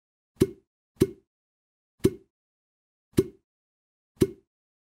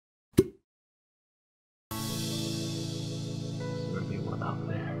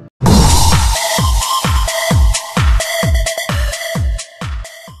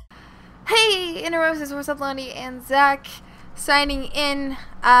interwebs, this is Warsaw Blondie and Zach signing in.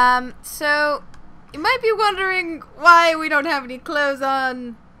 So you might be wondering why we don't have any clothes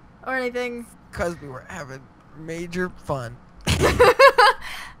on or anything. Because we were having major fun.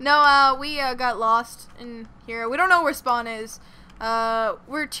 No, we got lost in here. We don't know where spawn is.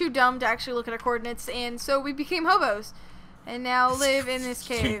 We're too dumb to actually look at our coordinates, and so we became hobos. And now live in this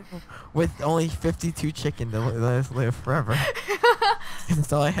cave. With only 52 chicken to let us live forever.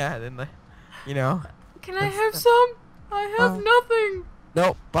 That's all I had, and you know. Can I have some? I have nothing.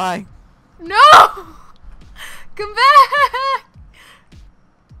 Nope. Bye. No! Come back!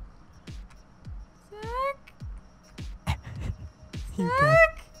 Zach?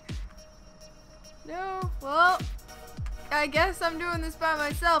 Zach? No. Well, I guess I'm doing this by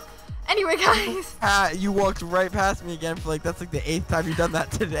myself. Anyway, guys. You walked right past me again for like that's like the 8th time you've done that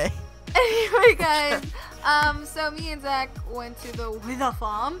today. Anyway, guys. So me and Zach went to the WITHER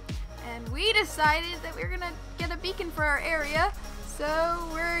farm, and we decided that we were gonna get a beacon for our area. So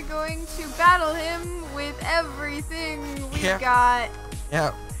we're going to battle him with everything we got.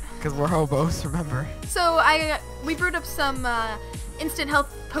 Yeah, because we're hobos, remember. So we brewed up some instant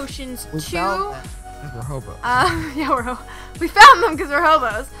health potions too. We're hobos. Yeah, we found them because we're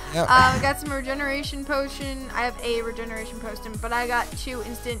hobos. Yep. We got some regeneration potion. I have a regeneration potion, but I got 2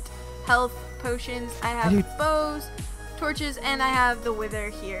 instant health potions. I have bows, torches, and I have the wither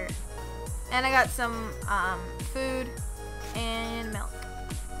here. And I got some food and milk.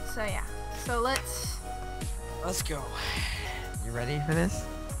 So yeah. So let's go. You ready for this?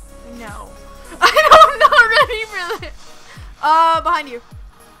 No. I'm not ready for this. Behind you.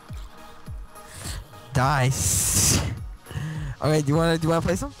 Dice. Okay, do you wanna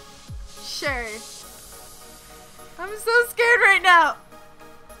play some? Sure. I'm so scared right now.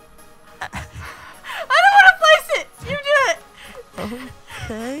 I don't want to place it. You do it.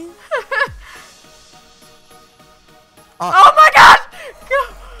 Okay. Oh my gosh! Go.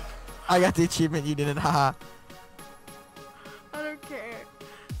 I got the achievement. You didn't. Haha. I don't care.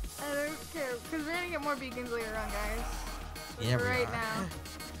 I don't care because we're gonna get more beacons later on, guys. So Yeah, for we right are. now.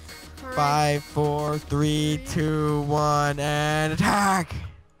 5, 4, 3, 2, 1, and attack!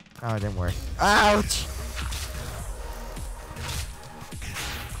 Oh, it didn't work. Ouch!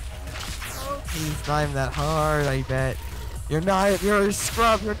 Oh. It's not even that hard, I bet. You're not. You're a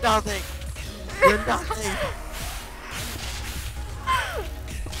scrub. You're nothing. You're nothing.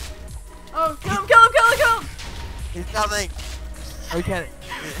 Oh, kill him! Kill him! Kill him! Kill him! He's nothing. Oh, you can't.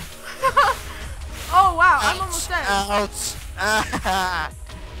 Oh wow! Ouch. I'm almost dead. Ouch! Ah.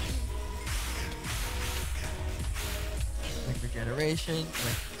 Quick regeneration.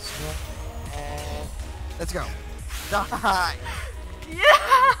 And let's go. Die.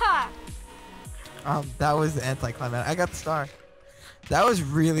 Yeah. That was anticlimactic. I got the star. That was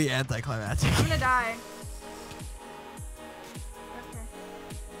really anticlimactic. I'm gonna die. Okay.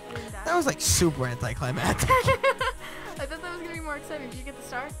 I didn't die. That was like super anticlimactic. I thought that was gonna be more exciting. Did you get the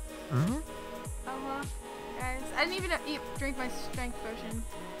star? Mm-hmm. Guys, I didn't even drink my strength potion.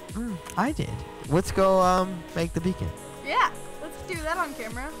 I did. Let's go make the beacon. Yeah, let's do that on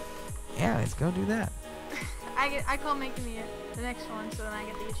camera. Yeah, let's go do that. I call making the next one, so then I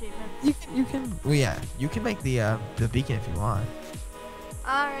get the achievement. You can. Well, yeah, you can make the beacon if you want.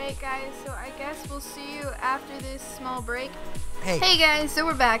 Alright guys, so I guess we'll see you after this small break. Hey Guys, so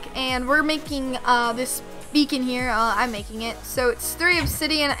we're back and we're making this beacon here. I'm making it. So it's 3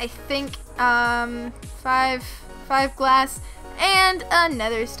 obsidian, I think, 5 glass, and a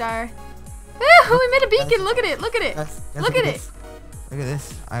nether star. Woo, we made a beacon. Look at it. Look at it. Look at it. Look at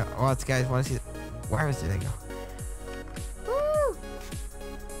this. Guys want to see. Where is it? They go. Woo.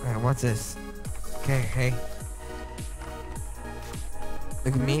 Alright, what's this? Okay, hey.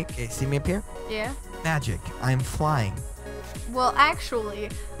 Look at me. Okay, see me up here? Yeah. Magic. I'm flying. Well,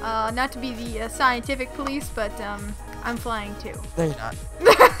 actually, not to be the scientific police, but I'm flying too. No, you're not.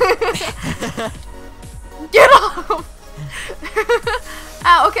 Get off!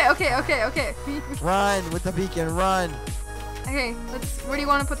 Ow, okay. Run with the beacon, run! Okay, where do you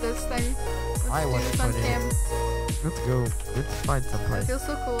want to put this thing? I want to put it. Let's go. Let's find some It place. feels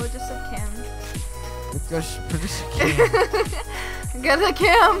so cool, it just said Kim. Let's go produce a cam. Get a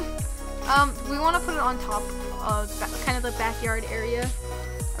Kim! We want to put it on top of kind of the backyard area.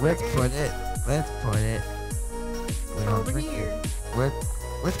 Let's put it Over here.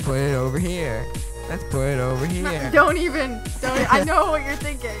 Let's put it over here. Let's put it over here. Don't I know what you're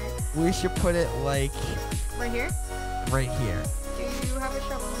thinking. We should put it like Right here? right here. Do you have a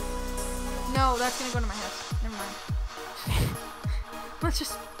shovel? No, that's gonna go to my house. Never mind. Let's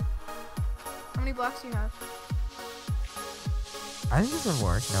just... How many blocks do you have? I think this would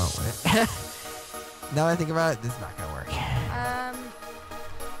work. No, it wouldn't. Now that I think about it, this is not gonna work.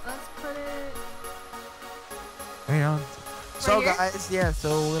 Let's put it. You know. So here? guys, yeah. So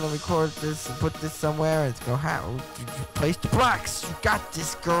we're gonna record this and put this somewhere. It's gonna have place the blocks. You got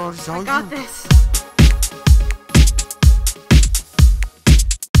this, girl. It's all I got you. this.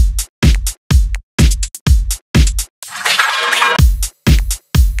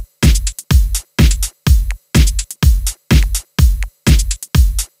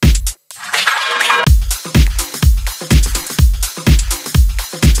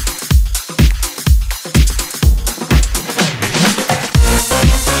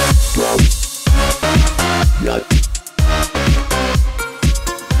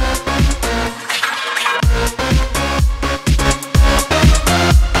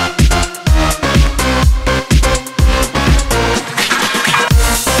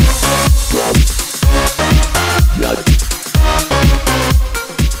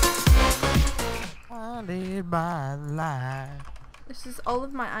 By the light. This is all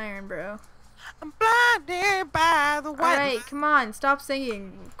of my iron, bro. I'm blinded by the white. Alright, come on, stop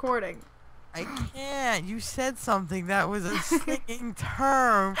singing, recording. I can't. You said something that was a singing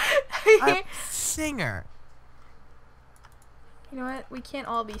term. I'm a singer. You know what? We can't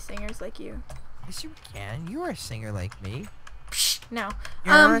all be singers like you. Yes, you can. You're a singer like me. No.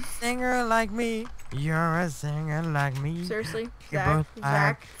 You're a singer like me. You're a singer like me. Seriously, You're Zach, both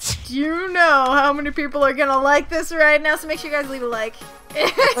Zach, do you know how many people are gonna like this right now? So make sure you guys leave a like.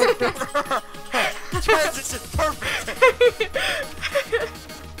 Transition perfect.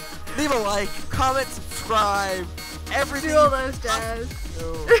 Leave a like, comment, subscribe, everything. Do all those jazz.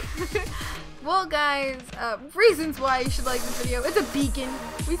 Well, guys, reasons why you should like this video. It's a beacon.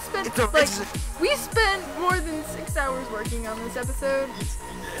 We spent more than 6 hours working on this episode.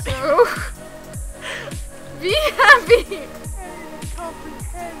 So be happy.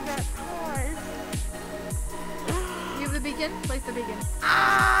 Comprehend that time. You have the beacon? Place the beacon.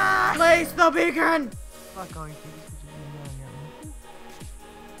 Ah! Place the beacon! Fuck all you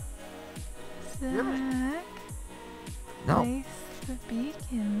Zach, No. place the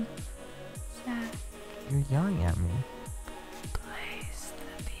beacon. Zach, You're yelling at me. place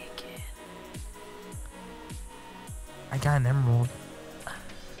the beacon. I got an emerald.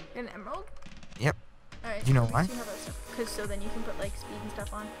 An emerald? Yep. Alright. Do you know why? Because so then you can put like speed and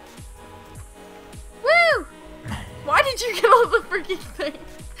stuff on. Woo! Why did you get all the freaking things?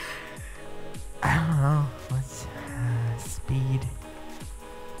 I don't know. What's speed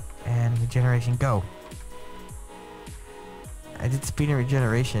and regeneration? Go. I did speed and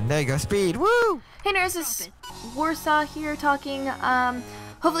regeneration. There you go. Speed. Woo! Hey nerds, it's Warsaw here talking.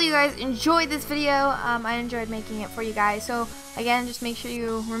 Hopefully you guys enjoyed this video. I enjoyed making it for you guys. So again, just make sure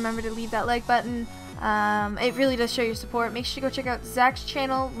you remember to leave that like button. It really does show your support. Make sure to go check out Zach's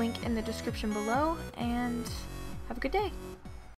channel, link in the description below, and have a good day.